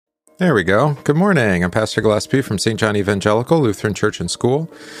There we go. Good morning. I'm Pastor Gillespie from St. John Evangelical Lutheran Church and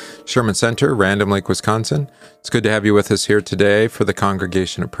School, Sherman Center, Random Lake, Wisconsin. It's good to have you with us here today for the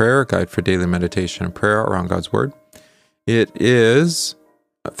Congregation of Prayer, a guide for daily meditation and prayer around God's Word. It is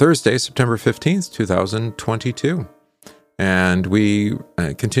Thursday, September 15th, 2022. And we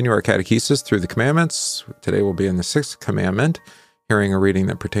continue our catechesis through the commandments. Today we'll be in the sixth commandment, hearing a reading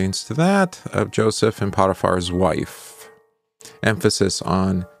that pertains to that of Joseph and Potiphar's wife. Emphasis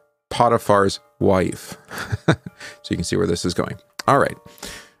on Potiphar's wife. So you can see where this is going. All right.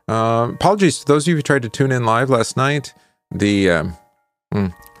 Apologies to those of you who tried to tune in live last night. This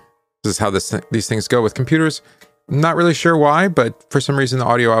is how these things go with computers. Not really sure why, but for some reason the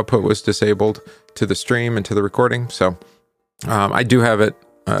audio output was disabled to the stream and to the recording. So I do have it,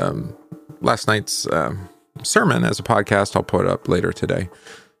 last night's sermon as a podcast. I'll put it up later today.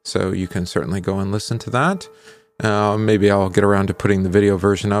 So you can certainly go and listen to that. Maybe I'll get around to putting the video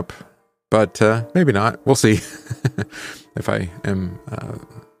version up, but maybe not. We'll see if I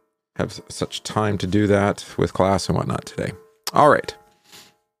have such time to do that with class and whatnot today. All right.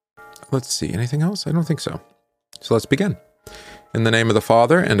 Let's see. Anything else? I don't think so. So let's begin. In the name of the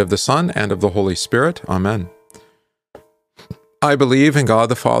Father, and of the Son, and of the Holy Spirit. Amen. I believe in God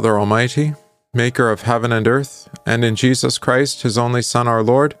the Father Almighty, maker of heaven and earth, and in Jesus Christ, his only Son, our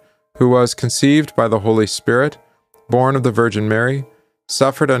Lord, who was conceived by the Holy Spirit, born of the Virgin Mary,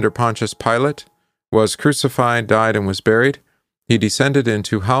 suffered under Pontius Pilate, was crucified, died, and was buried. He descended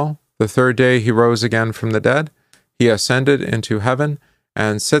into hell. The third day he rose again from the dead. He ascended into heaven,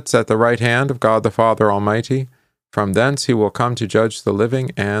 and sits at the right hand of God the Father Almighty. From thence he will come to judge the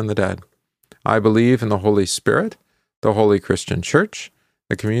living and the dead. I believe in the Holy Spirit, the holy Christian Church,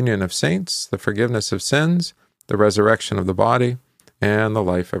 the communion of saints, the forgiveness of sins, the resurrection of the body, and the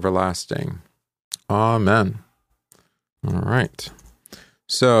life everlasting. Amen. All right.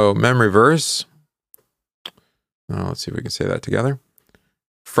 So, memory verse. Let's see if we can say that together.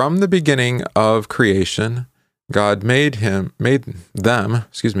 From the beginning of creation, God made them,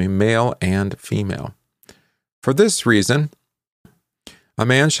 male and female. For this reason, a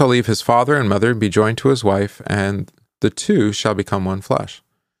man shall leave his father and mother and be joined to his wife, and the two shall become one flesh.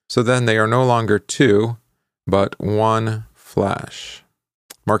 So then they are no longer two, but one flesh.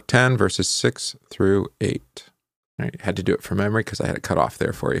 Mark 10, verses 6 through 8. I had to do it from memory because I had it cut off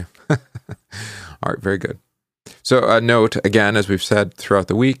there for you. All right, very good. So note, again, as we've said throughout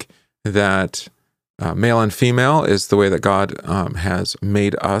the week, that male and female is the way that God has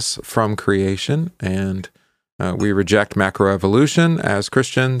made us from creation, and we reject macroevolution as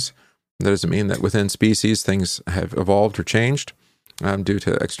Christians. That doesn't mean that within species things have evolved or changed due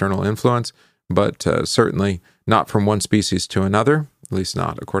to external influence, but certainly not from one species to another, at least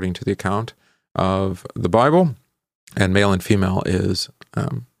not according to the account of the Bible. And male and female is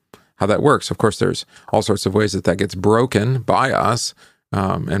how that works. Of course, there's all sorts of ways that gets broken by us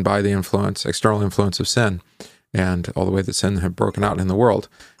and by the external influence of sin, and all the way that sin have broken out in the world.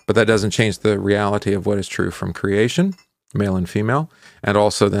 But that doesn't change the reality of what is true from creation, male and female, and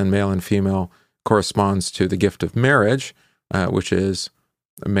also then male and female corresponds to the gift of marriage, which is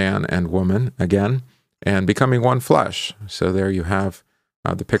a man and woman again, and becoming one flesh. So there you have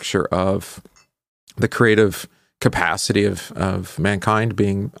the picture of the creative capacity of mankind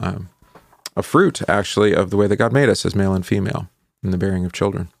being a fruit, actually, of the way that God made us as male and female in the bearing of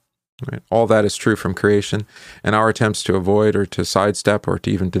children. Right? All that is true from creation, and our attempts to avoid or to sidestep or to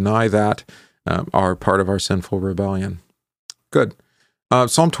even deny that are part of our sinful rebellion. Good.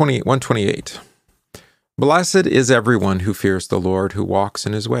 Psalm 128. Blessed is everyone who fears the Lord, who walks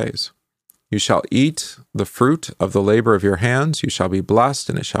in his ways. You shall eat the fruit of the labor of your hands. You shall be blessed,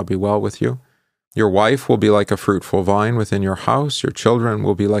 and it shall be well with you. Your wife will be like a fruitful vine within your house. Your children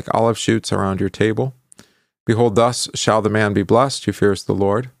will be like olive shoots around your table. Behold, thus shall the man be blessed who fears the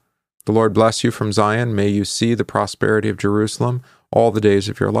Lord. The Lord bless you from Zion. May you see the prosperity of Jerusalem all the days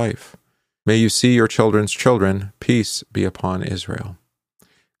of your life. May you see your children's children. Peace be upon Israel.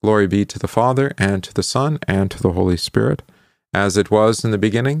 Glory be to the Father, and to the Son, and to the Holy Spirit, as it was in the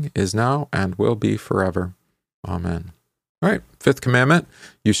beginning, is now, and will be forever. Amen. All right, fifth commandment,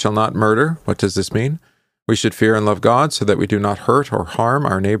 you shall not murder. What does this mean? We should fear and love God so that we do not hurt or harm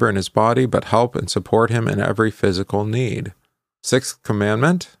our neighbor in his body, but help and support him in every physical need. Sixth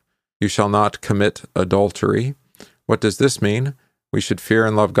commandment, you shall not commit adultery. What does this mean? We should fear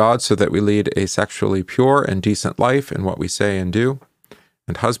and love God so that we lead a sexually pure and decent life in what we say and do,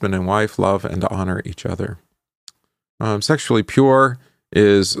 and husband and wife love and honor each other. Sexually pure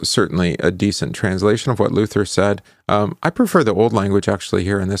is certainly a decent translation of what Luther said. I prefer the old language actually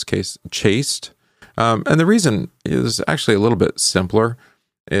here in this case, chaste. And the reason is actually a little bit simpler.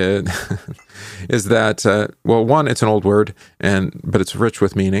 it, is that, well, one, it's an old word, but it's rich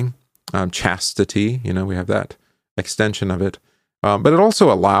with meaning. Chastity, we have that extension of it. But it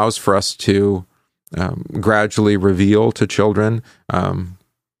also allows for us to gradually reveal to children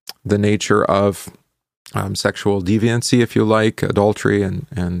the nature of sexual deviancy, if you like, adultery,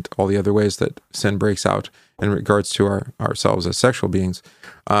 and all the other ways that sin breaks out in regards to ourselves as sexual beings.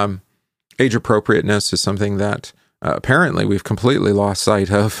 Age appropriateness is something that apparently we've completely lost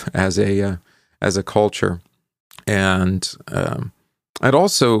sight of as a culture, and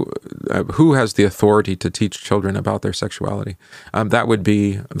also who has the authority to teach children about their sexuality? That would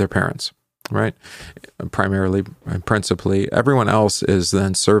be their parents, right? Primarily and principally. Everyone else is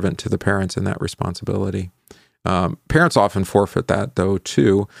then servant to the parents in that responsibility. Parents often forfeit that, though,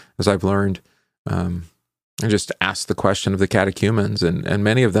 too, as I've learned. I just asked the question of the catechumens, and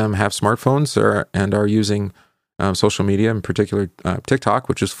many of them have smartphones and are using social media, in particular TikTok,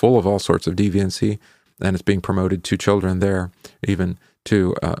 which is full of all sorts of deviancy, and it's being promoted to children there, even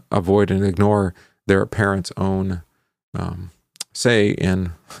to avoid and ignore their parents' own say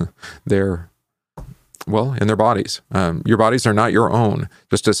in their bodies. Your bodies are not your own.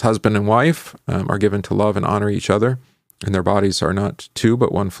 Just as husband and wife are given to love and honor each other, and their bodies are not two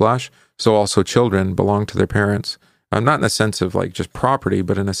but one flesh, so also children belong to their parents. Not in a sense of like just property,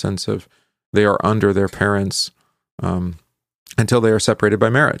 but in a sense of they are under their parents until they are separated by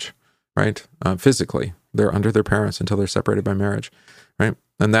marriage, right? Physically, they're under their parents until they're separated by marriage, right?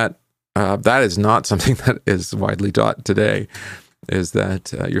 And that is not something that is widely taught today, is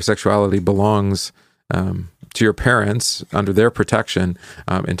that your sexuality belongs to your parents under their protection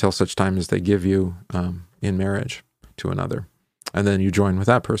until such time as they give you in marriage to another, and then you join with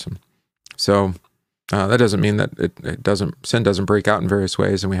that person. So that doesn't mean that sin doesn't break out in various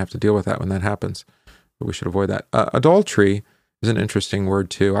ways, and we have to deal with that when that happens. But we should avoid that. Adultery is an interesting word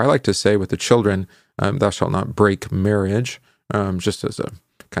too. I like to say with the children, "Thou shalt not break marriage," just as a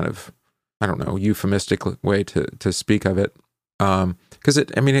kind of, euphemistic way to speak of it, because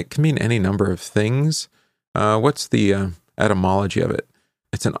it can mean any number of things. What's the etymology of it?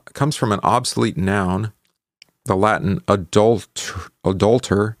 It comes from an obsolete noun, the Latin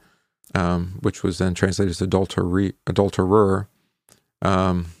adulter, which was then translated as adulterer.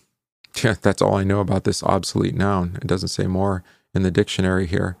 That's all I know about this obsolete noun. It doesn't say more in the dictionary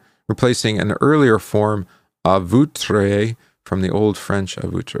here. Replacing an earlier form, avoutre, from the Old French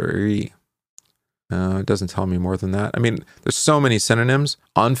avouterie. It doesn't tell me more than that. There's so many synonyms: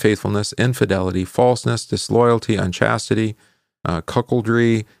 unfaithfulness, infidelity, falseness, disloyalty, unchastity,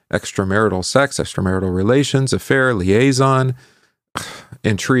 cuckoldry, extramarital sex, extramarital relations, affair, liaison,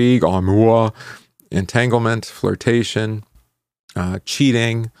 intrigue, amour, entanglement, flirtation,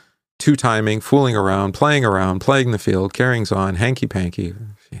 cheating, two-timing, fooling around, playing the field, carryings on, hanky-panky.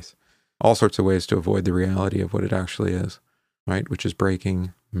 Jeez. All sorts of ways to avoid the reality of what it actually is, right? Which is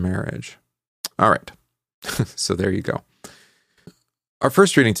breaking marriage. All right. So there you go. Our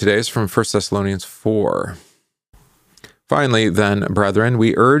first reading today is from 1 Thessalonians 4. Finally, then, brethren,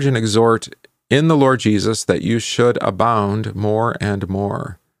 we urge and exhort in the Lord Jesus that you should abound more and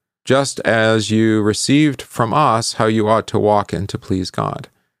more, just as you received from us how you ought to walk in to please God.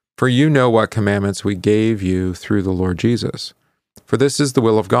 For you know what commandments we gave you through the Lord Jesus. For this is the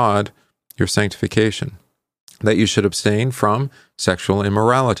will of God, your sanctification, that you should abstain from sexual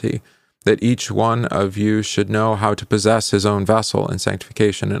immorality, that each one of you should know how to possess his own vessel in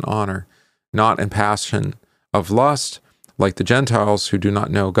sanctification and honor, not in passion of lust, like the Gentiles who do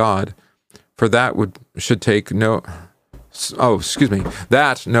not know God, for that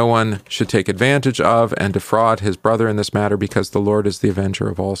that no one should take advantage of and defraud his brother in this matter, because the Lord is the avenger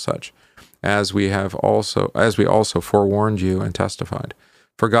of all such, as we also forewarned you and testified.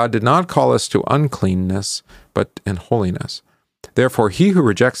 For God did not call us to uncleanness, but in holiness. Therefore, he who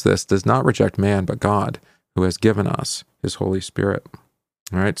rejects this does not reject man, but God, who has given us his Holy Spirit.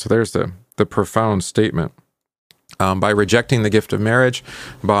 All right, so there's the profound statement. By rejecting the gift of marriage,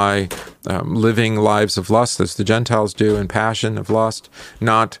 by living lives of lust, as the Gentiles do, in passion of lust,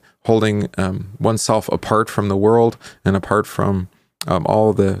 not holding oneself apart from the world and apart from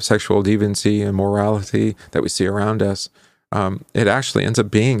all the sexual deviancy and morality that we see around us, it actually ends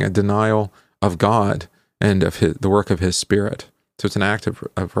up being a denial of God and of the work of his Spirit. So it's an act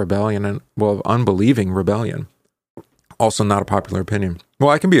of rebellion, and of unbelieving rebellion. Also not a popular opinion. Well,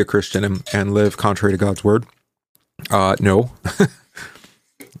 I can be a Christian and live contrary to God's word. No,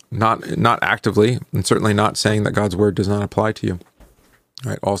 not actively, and certainly not saying that God's word does not apply to you. All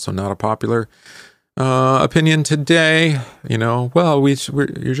right. Also not a popular opinion today. You're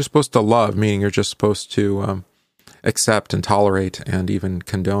just supposed to love, meaning you're just supposed to accept and tolerate and even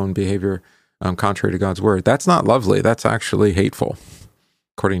condone behavior contrary to God's word. That's not lovely. That's actually hateful,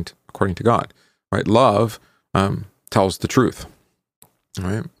 according to God. Right? Love tells the truth. All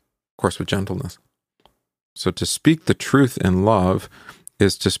right? Of course, with gentleness. So to speak the truth in love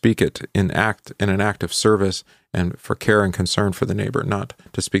is to speak it in an act of service and for care and concern for the neighbor, not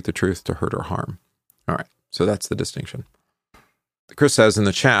to speak the truth to hurt or harm. All right, so that's the distinction. Chris says in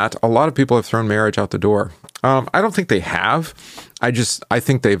the chat, a lot of people have thrown marriage out the door. I don't think they have. I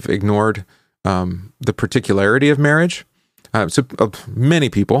think they've ignored the particularity of marriage. Many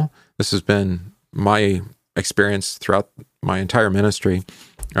people, this has been my experience throughout my entire ministry,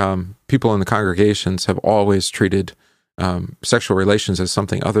 people in the congregations have always treated sexual relations as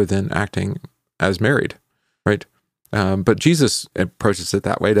something other than acting as married, right? But Jesus approaches it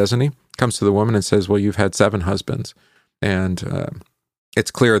that way, doesn't he? Comes to the woman and says, well, you've had 7 husbands. And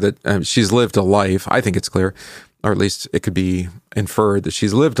it's clear that she's lived a life, I think it's clear, or at least it could be inferred that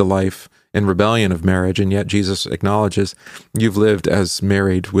she's lived a life in rebellion of marriage, and yet Jesus acknowledges, you've lived as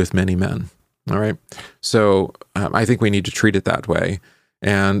married with many men. All right? So I think we need to treat it that way.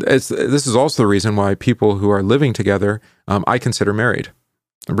 And this is also the reason why people who are living together, I consider married,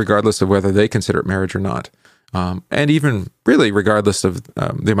 regardless of whether they consider it marriage or not. And even really regardless of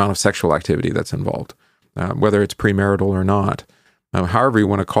the amount of sexual activity that's involved, whether it's premarital or not, however you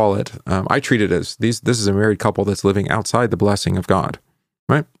want to call it. I treat it as this is a married couple that's living outside the blessing of God,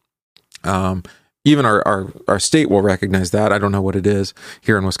 right? Even our state will recognize that. I don't know what it is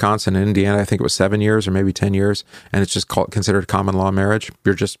here in Wisconsin and Indiana. I think it was 7 years or maybe 10 years, and it's just considered common law marriage.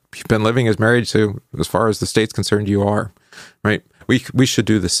 You've been living as married, so as far as the state's concerned, you are, right? We should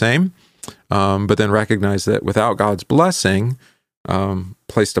do the same, but then recognize that without God's blessing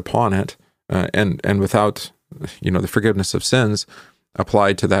placed upon it, and without the forgiveness of sins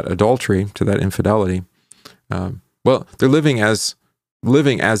applied to that adultery, to that infidelity, well, they're living as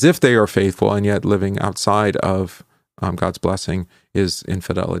if they are faithful, and yet living outside of God's blessing is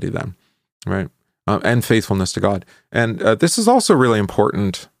infidelity then, right? And faithfulness to God. And this is also really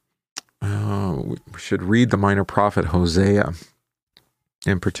important. We should read the minor prophet Hosea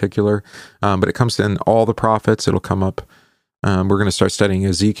in particular, but it comes in all the prophets. It'll come up. We're going to start studying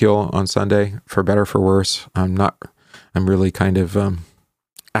Ezekiel on Sunday, for better, for worse. I'm really kind of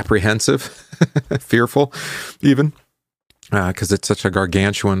apprehensive, fearful even, because it's such a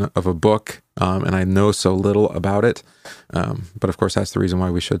gargantuan of a book, and I know so little about it. But of course, that's the reason why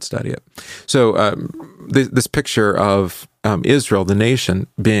we should study it. So this picture of Israel, the nation,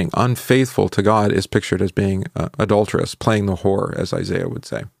 being unfaithful to God is pictured as being adulterous, playing the whore, as Isaiah would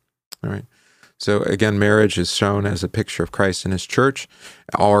say. All right. So again, marriage is shown as a picture of Christ and his church.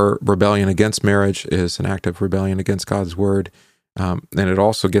 Our rebellion against marriage is an act of rebellion against God's word. And it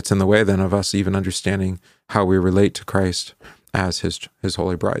also gets in the way then of us even understanding how we relate to Christ as his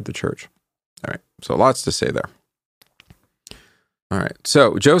holy bride, the church. All right, so lots to say there. All right,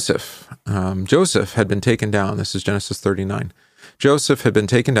 so Joseph had been taken down. This is Genesis 39. Joseph had been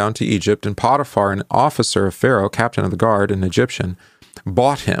taken down to Egypt, and Potiphar, an officer of Pharaoh, captain of the guard, an Egyptian,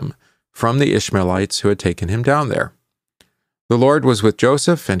 bought him from the Ishmaelites who had taken him down there. The Lord was with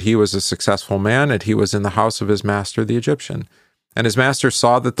Joseph, and he was a successful man, and he was in the house of his master, the Egyptian. And his master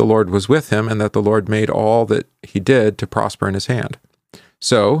saw that the Lord was with him, and that the Lord made all that he did to prosper in his hand.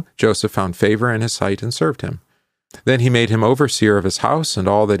 So Joseph found favor in his sight and served him. Then he made him overseer of his house, and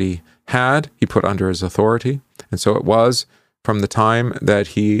all that he had he put under his authority. And so it was, from the time that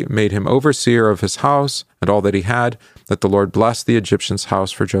he made him overseer of his house and all that he had, that the Lord blessed the Egyptian's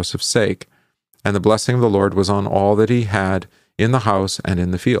house for Joseph's sake. And the blessing of the Lord was on all that he had in the house and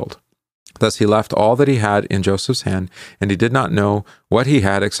in the field. Thus he left all that he had in Joseph's hand, and he did not know what he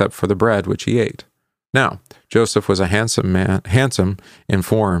had except for the bread which he ate. Now, Joseph was a handsome man, handsome in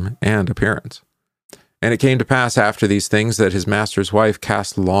form and appearance. And it came to pass after these things that his master's wife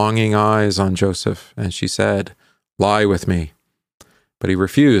cast longing eyes on Joseph, and she said, "Lie with me." But he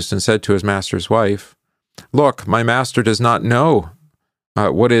refused and said to his master's wife, "Look, my master does not know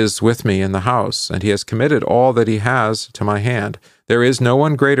what is with me in the house, and he has committed all that he has to my hand. There is no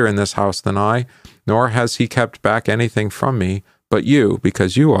one greater in this house than I, nor has he kept back anything from me, but you,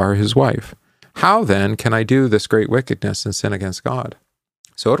 because you are his wife. How then can I do this great wickedness and sin against God?"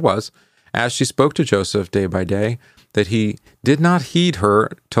 So it was, as she spoke to Joseph day by day, that he did not heed her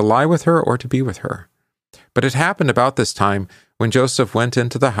to lie with her or to be with her. But it happened about this time, when Joseph went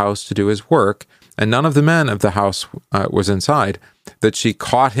into the house to do his work, and none of the men of the house was inside, that she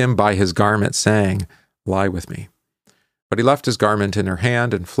caught him by his garment, saying, "Lie with me." But he left his garment in her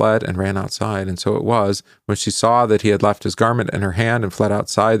hand and fled and ran outside. And so it was, when she saw that he had left his garment in her hand and fled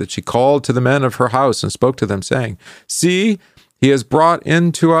outside, that she called to the men of her house and spoke to them, saying, See, he has brought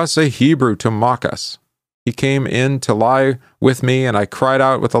in to us a Hebrew to mock us. He came in to lie with me, and I cried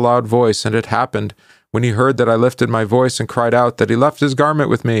out with a loud voice. And it happened, when he heard that I lifted my voice and cried out, that he left his garment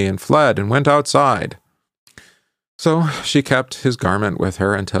with me and fled and went outside. So she kept his garment with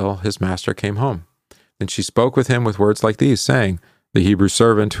her until his master came home. And she spoke with him with words like these, saying, The Hebrew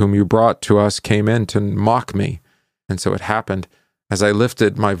servant whom you brought to us came in to mock me. And so it happened, as I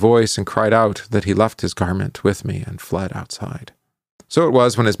lifted my voice and cried out, that he left his garment with me and fled outside. So it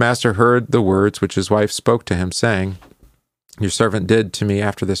was, when his master heard the words which his wife spoke to him, saying, Your servant did to me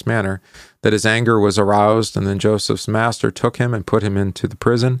after this manner, that his anger was aroused. And then Joseph's master took him and put him into the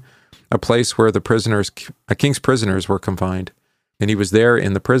prison, a place where a king's prisoners were confined. And he was there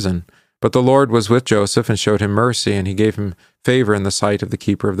in the prison. But the Lord was with Joseph and showed him mercy, and he gave him favor in the sight of the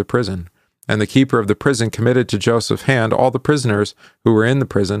keeper of the prison. And the keeper of the prison committed to Joseph's hand all the prisoners who were in the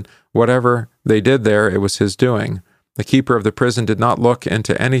prison. Whatever they did there, it was his doing. The keeper of the prison did not look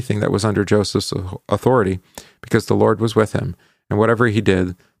into anything that was under Joseph's authority, because the Lord was with him. And whatever he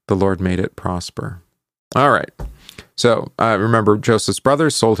did, the Lord made it prosper. All right. So remember, Joseph's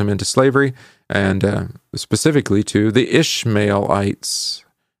brothers sold him into slavery, and specifically to the Ishmaelites.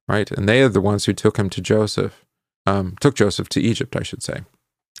 Right, and they are the ones who took Joseph to Egypt, I should say.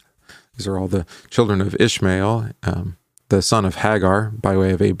 These are all the children of Ishmael, the son of Hagar, by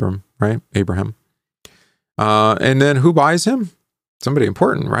way of Abraham. And then who buys him? Somebody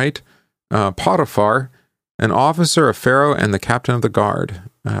important, right? Potiphar, an officer of Pharaoh and the captain of the guard.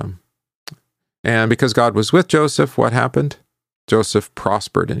 And because God was with Joseph, what happened? Joseph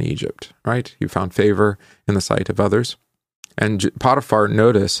prospered in Egypt, right? He found favor in the sight of others. And Potiphar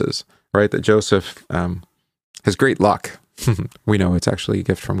notices, right, that Joseph has great luck. We know it's actually a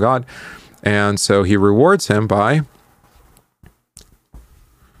gift from God. And so he rewards him by,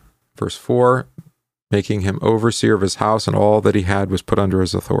 verse 4, making him overseer of his house, and all that he had was put under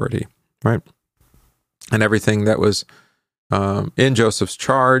his authority, right? And everything that was in Joseph's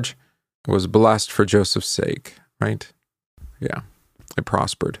charge was blessed for Joseph's sake, right? Yeah, it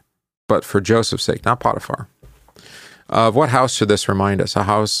prospered. But for Joseph's sake, not Potiphar. Of what house should this remind us? A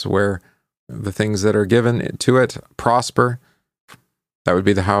house where the things that are given to it prosper. That would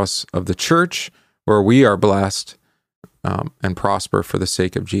be the house of the church, where we are blessed and prosper for the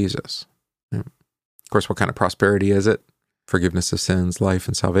sake of Jesus. Of course, what kind of prosperity is it? Forgiveness of sins, life,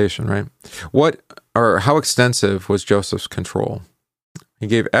 and salvation, right? How extensive was Joseph's control? He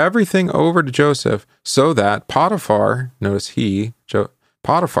gave everything over to Joseph so that Potiphar, notice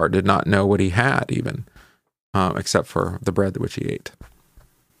Potiphar did not know what he had even. Except for the bread which he ate.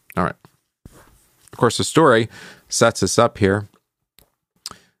 All right. Of course, the story sets us up here.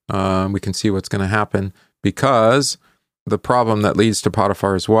 We can see what's going to happen, because the problem that leads to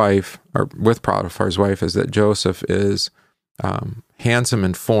Potiphar's wife, or with Potiphar's wife, is that Joseph is handsome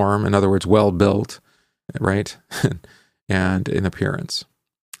in form, in other words, well-built, right? And in appearance.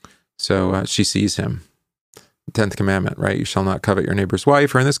 So she sees him. 10th commandment, right? You shall not covet your neighbor's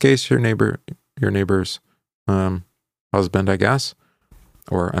wife, or in this case, your neighbor's husband, I guess,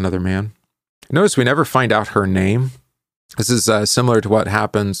 or another man. Notice we never find out her name. This is similar to what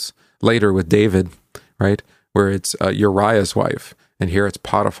happens later with David, right? Where it's Uriah's wife, and here it's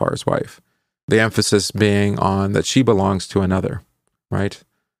Potiphar's wife. The emphasis being on that she belongs to another, right?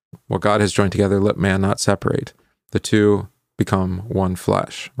 What God has joined together, let man not separate. The two become one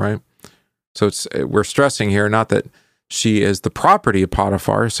flesh, right? So we're stressing here not that she is the property of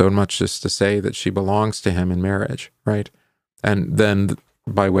Potiphar, so much as to say that she belongs to him in marriage, right? And then,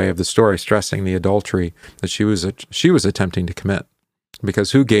 by way of the story, stressing the adultery that she was attempting to commit.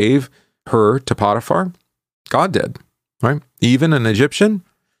 Because who gave her to Potiphar? God did, right? Even an Egyptian?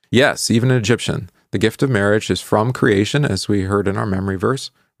 Yes, even an Egyptian. The gift of marriage is from creation, as we heard in our memory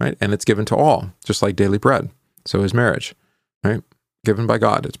verse, right? And it's given to all, just like daily bread. So is marriage, right? Given by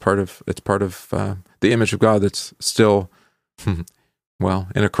God. It's part of the image of God that's still, well,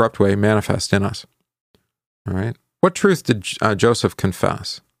 in a corrupt way, manifest in us. All right. What truth did Joseph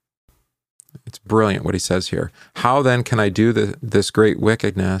confess? It's brilliant what he says here. How then can I do this great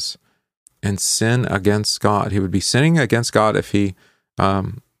wickedness and sin against God? He would be sinning against God if he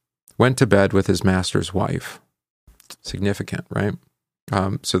went to bed with his master's wife. Significant, right?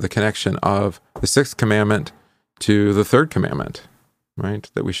 So the connection of the sixth commandment to the third commandment, right?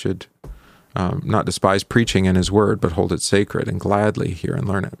 That we should not despise preaching in his word, but hold it sacred and gladly hear and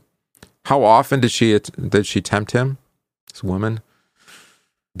learn it. How often did she tempt him, this woman?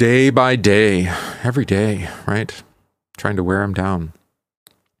 Day by day, every day, right? trying to wear him down.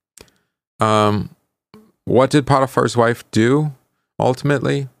 What did Potiphar's wife do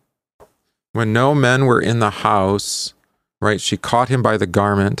ultimately? When no men were in the house, right, she caught him by the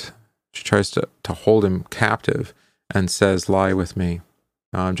garment. She tries to hold him captive and says, lie with me.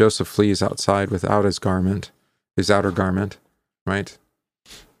 Joseph flees outside without his outer garment, right?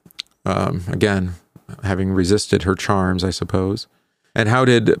 Again, having resisted her charms, I suppose. And how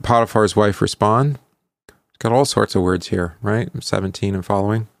did Potiphar's wife respond? Got all sorts of words here, right? 17 and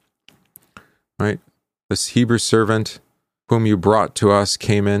following, right? This Hebrew servant whom you brought to us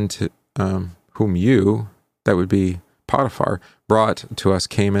came in to, whom you, that would be Potiphar, brought to us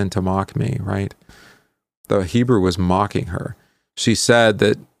came in to mock me, right? The Hebrew was mocking her. She said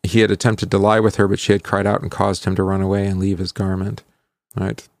that he had attempted to lie with her, but she had cried out and caused him to run away and leave his garment,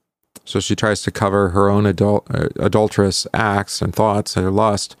 right? So she tries to cover her own adulterous acts and thoughts and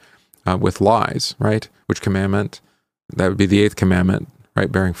lust with lies, right? Which commandment? That would be the 8th commandment,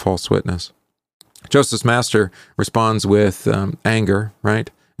 right? Bearing false witness. Joseph's master responds with anger, right?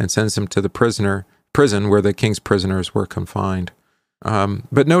 And sends him to the prison where the king's prisoners were confined.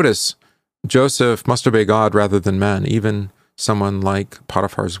 But notice, Joseph must obey God rather than men, even someone like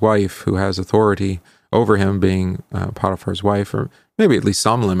Potiphar's wife, who has authority over him, being Potiphar's wife, or maybe at least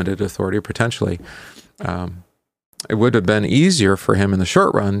some limited authority, potentially. It would have been easier for him in the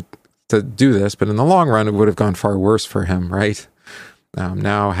short run to do this, but in the long run, it would have gone far worse for him, right?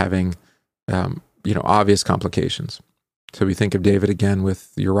 Now having, obvious complications. So we think of David again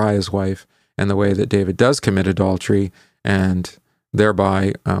with Uriah's wife and the way that David does commit adultery, and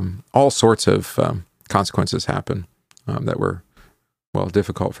thereby all sorts of consequences happen that were,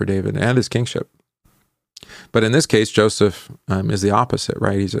 difficult for David and his kingship. But in this case, Joseph is the opposite,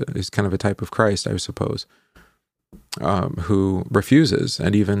 right? He's kind of a type of Christ, I suppose, who refuses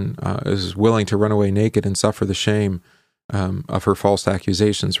and even is willing to run away naked and suffer the shame of her false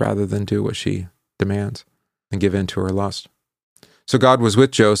accusations rather than do what she demands and give in to her lust. So God was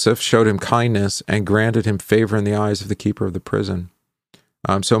with Joseph, showed him kindness, and granted him favor in the eyes of the keeper of the prison.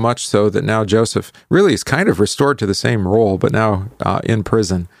 So much so that now Joseph really is kind of restored to the same role, but now in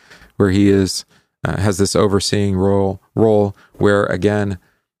prison, where he has this overseeing role where, again,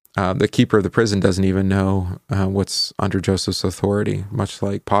 the keeper of the prison doesn't even know what's under Joseph's authority, much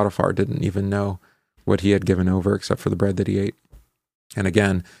like Potiphar didn't even know what he had given over except for the bread that he ate. And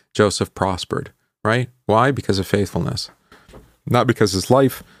again, Joseph prospered, right? Why? Because of faithfulness. Not because his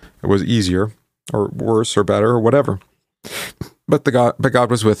life was easier or worse or better or whatever. But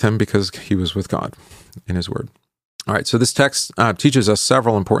God was with him because he was with God in his word. All right, so this text teaches us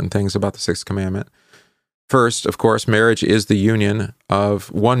several important things about the 6th commandment. First, of course, marriage is the union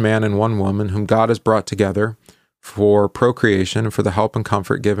of one man and one woman whom God has brought together for procreation and for the help and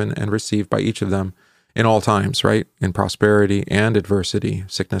comfort given and received by each of them in all times, right? In prosperity and adversity,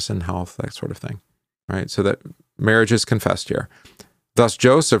 sickness and health, that sort of thing, right? So that marriage is confessed here. Thus,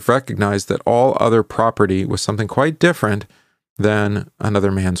 Joseph recognized that all other property was something quite different than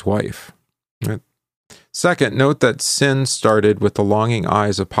another man's wife. Right? Second, note that sin started with the longing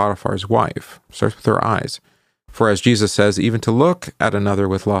eyes of Potiphar's wife. It starts with her eyes. For as Jesus says, even to look at another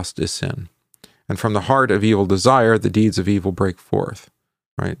with lust is sin. And from the heart of evil desire, the deeds of evil break forth.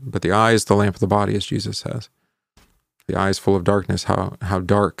 Right? But the eye is the lamp of the body, as Jesus says. The eye is full of darkness, how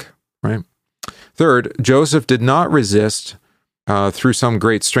dark, right? Third, Joseph did not resist through some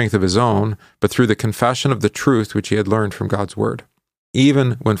great strength of his own, but through the confession of the truth which he had learned from God's word.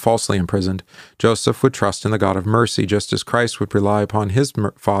 Even when falsely imprisoned, Joseph would trust in the God of mercy, just as Christ would rely upon his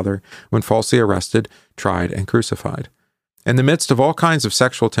Father when falsely arrested, tried, and crucified. In the midst of all kinds of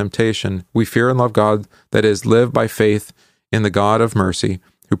sexual temptation, we fear and love God, that is, live by faith in the God of mercy,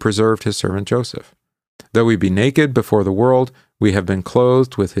 who preserved his servant Joseph. Though we be naked before the world, we have been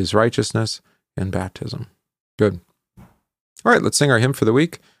clothed with his righteousness in baptism. Good. All right, let's sing our hymn for the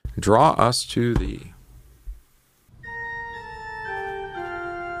week. Draw us to thee.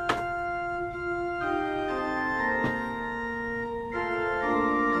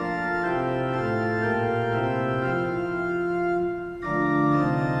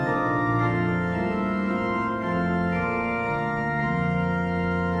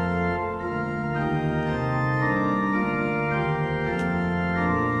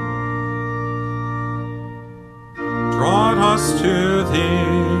 To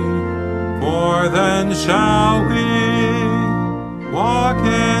thee, for then shall we walk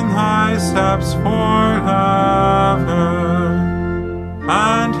in thy steps forever,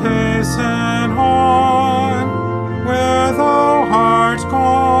 and hasten on where thou art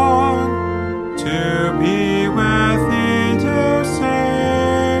gone, to be with thee, dear Savior.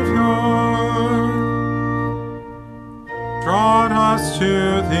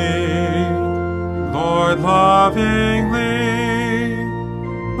 Lord lovingly,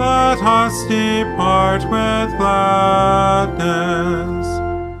 let us depart with gladness,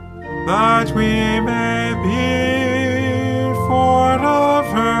 that we may be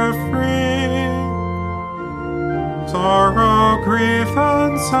forever free. Sorrow, grief,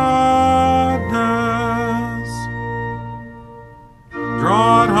 and sadness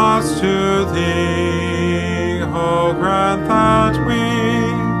draw us to Thee. O grant that we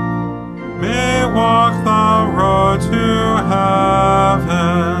may walk the road to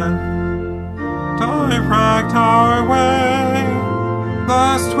heaven. Direct our way,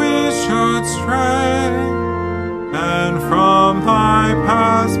 lest we should stray, and from Thy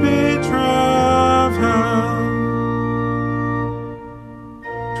paths be driven.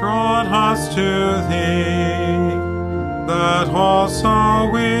 Draw us to Thee, that also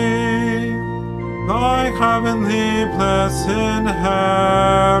we Thy heavenly bliss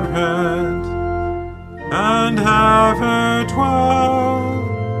inherit, and ever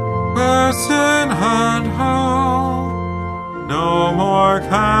dwell where sin and hell no more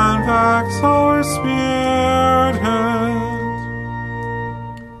can vex our spirit.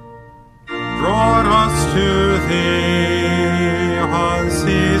 Draw us to Thee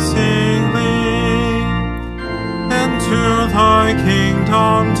unceasingly, into Thy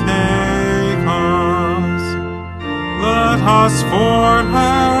kingdom take us. Let us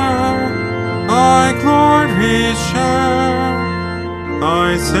forever Thy glory share,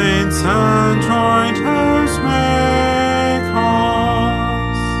 Thy saints and joint heirs make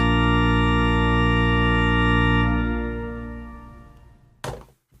us.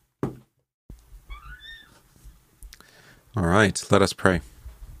 All right, let us pray.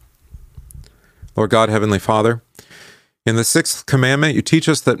 Lord God, Heavenly Father, in the 6th commandment, you teach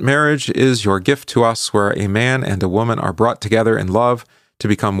us that marriage is your gift to us, where a man and a woman are brought together in love to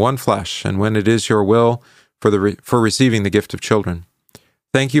become one flesh, and when it is your will for receiving the gift of children.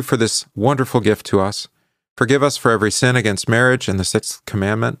 Thank you for this wonderful gift to us. Forgive us for every sin against marriage and the 6th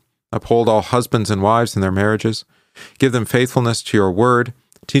commandment. Uphold all husbands and wives in their marriages. Give them faithfulness to your word.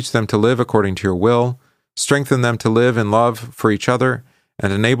 Teach them to live according to your will. Strengthen them to live in love for each other,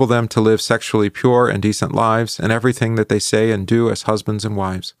 and enable them to live sexually pure and decent lives in everything that they say and do as husbands and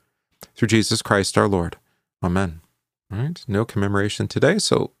wives. Through Jesus Christ our Lord. Amen. All right, no commemoration today,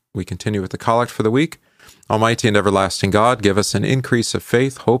 so we continue with the collect for the week. Almighty and everlasting God, give us an increase of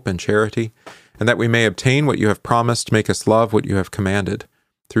faith, hope, and charity, and that we may obtain what you have promised, make us love what you have commanded.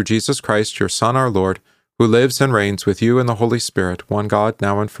 Through Jesus Christ, your Son, our Lord, who lives and reigns with you in the Holy Spirit, one God,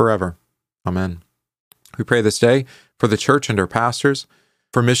 now and forever. Amen. We pray this day for the church and her pastors,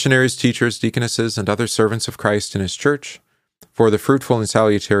 for missionaries, teachers, deaconesses, and other servants of Christ in his church, for the fruitful and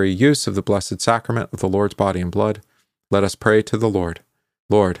salutary use of the blessed sacrament of the Lord's body and blood. Let us pray to the Lord.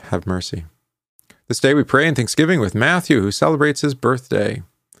 Lord, have mercy. This day we pray in thanksgiving with Matthew, who celebrates his birthday.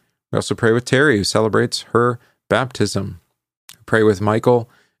 We also pray with Terry, who celebrates her baptism. We pray with Michael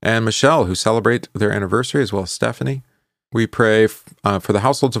and Michelle, who celebrate their anniversary, as well as Stephanie. We pray for the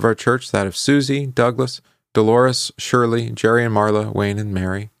households of our church, that of Susie, Douglas, Dolores, Shirley, Jerry and Marla, Wayne and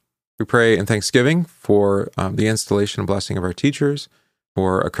Mary. We pray in thanksgiving for the installation and blessing of our teachers,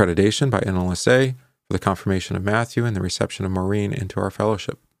 for accreditation by NLSA, for the confirmation of Matthew, and the reception of Maureen into our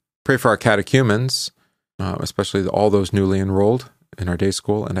fellowship. Pray for our catechumens, especially all those newly enrolled in our day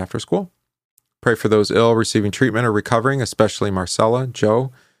school and after school. Pray for those ill receiving treatment or recovering, especially Marcella,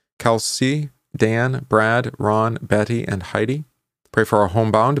 Joe, Kelsey, Dan, Brad, Ron, Betty, and Heidi. Pray for our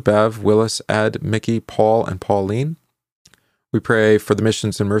homebound, Bev, Willis, Ed, Mickey, Paul, and Pauline. We pray for the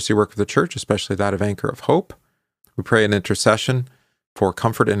missions and mercy work of the church, especially that of Anchor of Hope. We pray in intercession for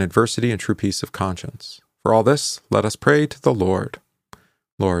comfort in adversity and true peace of conscience. For all this, let us pray to the Lord.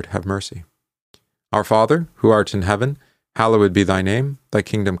 Lord, have mercy. Our Father, who art in heaven, hallowed be thy name. Thy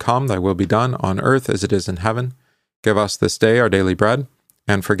kingdom come, thy will be done, on earth as it is in heaven. Give us this day our daily bread,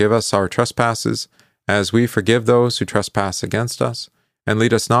 and forgive us our trespasses, as we forgive those who trespass against us. And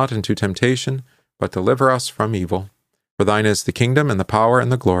lead us not into temptation, but deliver us from evil. For thine is the kingdom, and the power,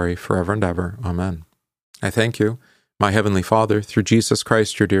 and the glory, forever and ever. Amen. I thank you, my heavenly Father, through Jesus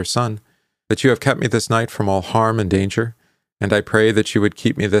Christ, your dear Son, that you have kept me this night from all harm and danger, and I pray that you would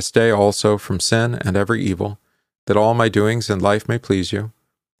keep me this day also from sin and every evil, that all my doings in life may please you.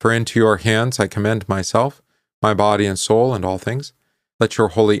 For into your hands I commend myself, my body and soul, and all things. Let your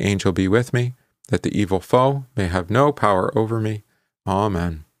holy angel be with me, that the evil foe may have no power over me.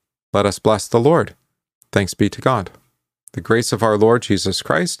 Amen. Let us bless the Lord. Thanks be to God. The grace of our Lord Jesus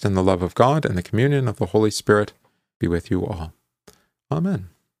Christ, and the love of God, and the communion of the Holy Spirit be with you all. Amen.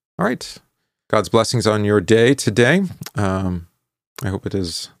 All right. God's blessings on your day today. I hope it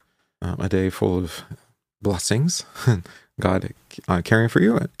is a day full of blessings. God caring for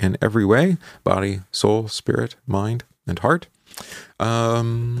you in every way, body, soul, spirit, mind, and heart.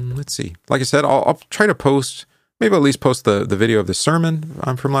 Let's see. Like I said, I'll try to post, maybe at least post the video of the sermon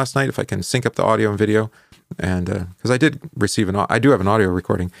from last night, if I can sync up the audio and video. And because I did receive I do have an audio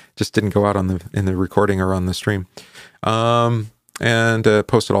recording, just didn't go out in the recording or on the stream. And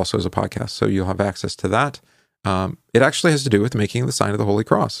post it also as a podcast, so you'll have access to that. It actually has to do with making the sign of the Holy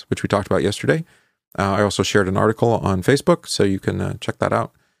Cross, which we talked about yesterday. I also shared an article on Facebook, so you can check that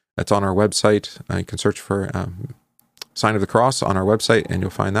out. It's on our website. You can search for Sign of the Cross on our website, and you'll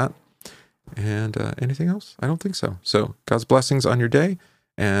find that. And anything else? I don't think so. So God's blessings on your day,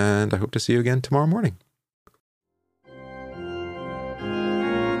 and I hope to see you again tomorrow morning.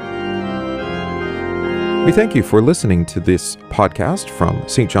 We thank you for listening to this podcast from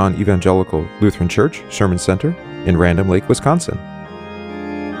St. John Evangelical Lutheran Church, Sherman Center in Random Lake, Wisconsin.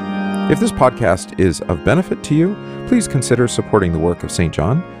 If this podcast is of benefit to you, please consider supporting the work of St.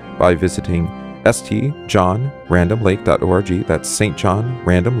 John by visiting stjohnrandomlake.org. That's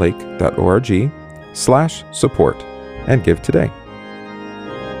stjohnrandomlake.org/support, and give today.